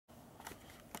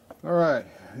Alright,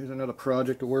 here's another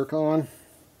project to work on.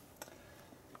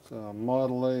 It's a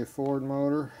Model A Ford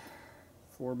motor,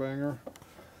 4-banger.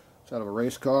 It's out of a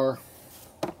race car.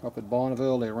 Up at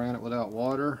Bonneville, they ran it without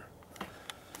water.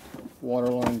 Water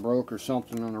line broke or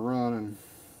something on the run and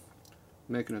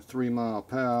making a 3-mile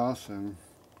pass, and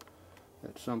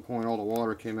at some point all the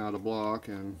water came out of the block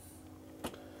and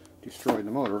destroyed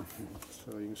the motor.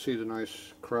 So you can see the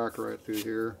nice crack right through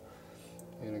here,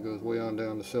 and it goes way on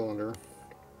down the cylinder.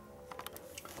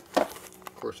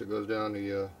 Of course it goes down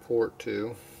the port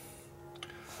too.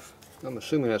 I'm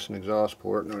assuming that's an exhaust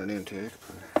port, not an intake,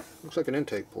 but looks like an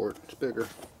intake port. It's bigger.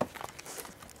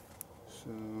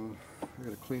 So I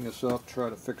gotta clean this up,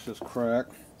 try to fix this crack,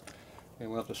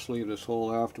 and we'll have to sleeve this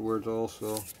hole afterwards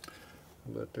also.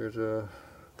 But there's a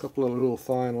couple of little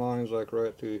fine lines like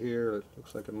right through here. It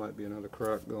looks like it might be another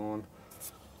crack going.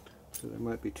 So there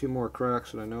might be 2 more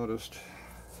cracks that I noticed.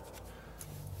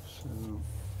 So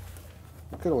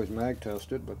I could always mag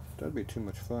test it, but that'd be too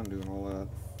much fun doing all that.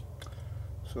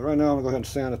 So right now I'm going to go ahead and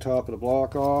sand the top of the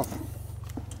block off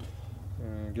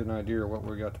and get an idea of what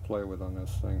we got to play with on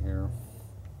this thing here.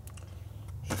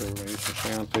 So we're going to use some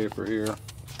sandpaper here.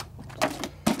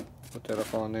 Put that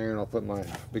up on there, and I'll put my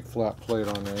big flat plate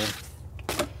on there.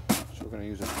 So we're going to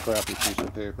use a crappy piece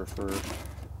of paper first.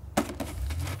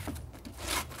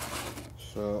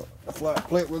 So the flat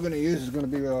plate we're going to use is going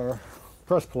to be our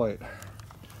press plate.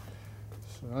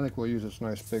 So I think we'll use this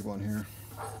nice big one here.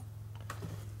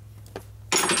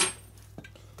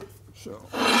 So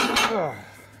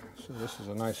this is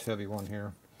a nice heavy one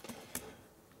here.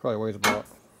 Probably weighs about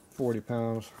 40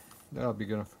 pounds. That'll be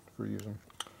good enough for using.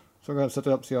 So I'm going to set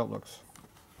that up, see how it looks.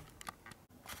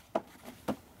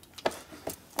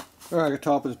 Alright, I got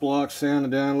top of this block sanded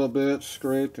down a little bit,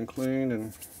 scraped and cleaned,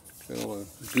 and got all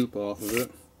the goop off of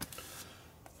it.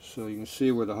 So you can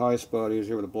see where the high spot is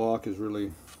here, where the block has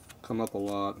really come up a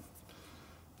lot.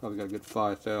 Probably got a good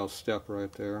 5/1000 step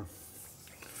right there.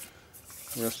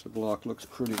 The rest of the block looks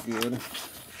pretty good.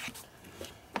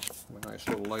 A nice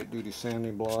little light duty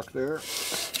sanding block there.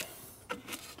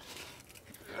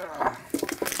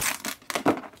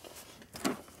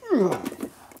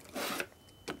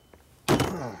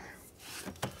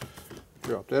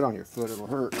 Drop that on your foot, it'll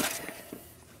hurt.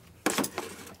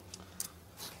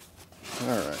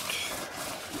 Alright.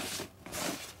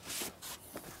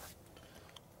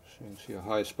 So you can see a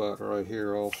high spot right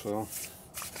here also.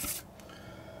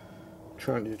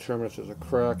 Trying to determine if there's a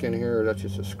crack in here or that's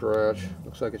just a scratch.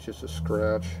 Looks like it's just a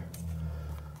scratch.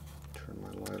 Turn my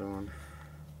light on.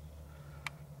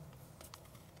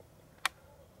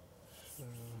 So,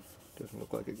 doesn't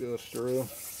look like it goes through.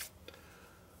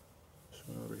 This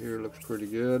one over here looks pretty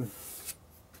good.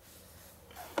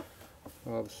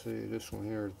 Obviously this one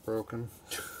here is broken.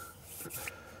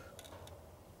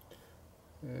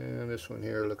 And this one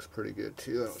here looks pretty good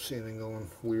too. I don't see anything going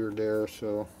weird there,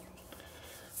 so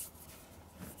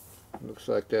looks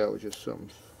like that was just something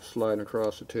sliding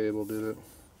across the table, did it?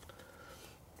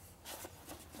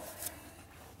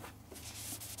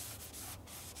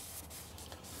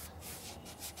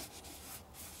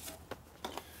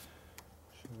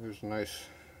 So there's a nice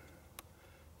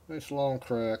long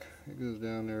crack. It goes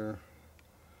down there,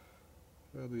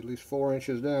 probably at least 4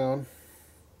 inches down.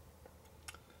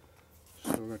 So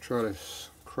we're going to try to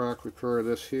crack repair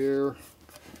this here,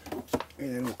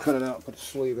 and then we'll cut it out and put the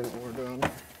sleeve in it when we're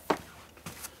done.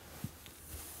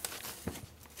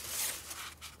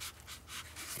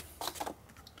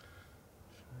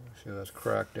 See, that's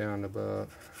cracked down about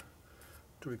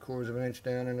 3/4 of an inch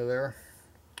down into there.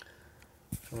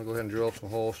 So I'm going to go ahead and drill some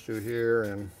holes through here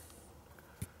and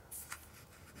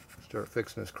start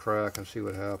fixing this crack and see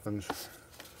what happens.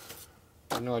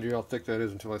 I have no idea how thick that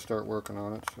is until I start working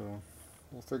on it, so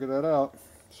we'll figure that out.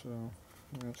 So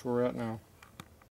that's where we're at now.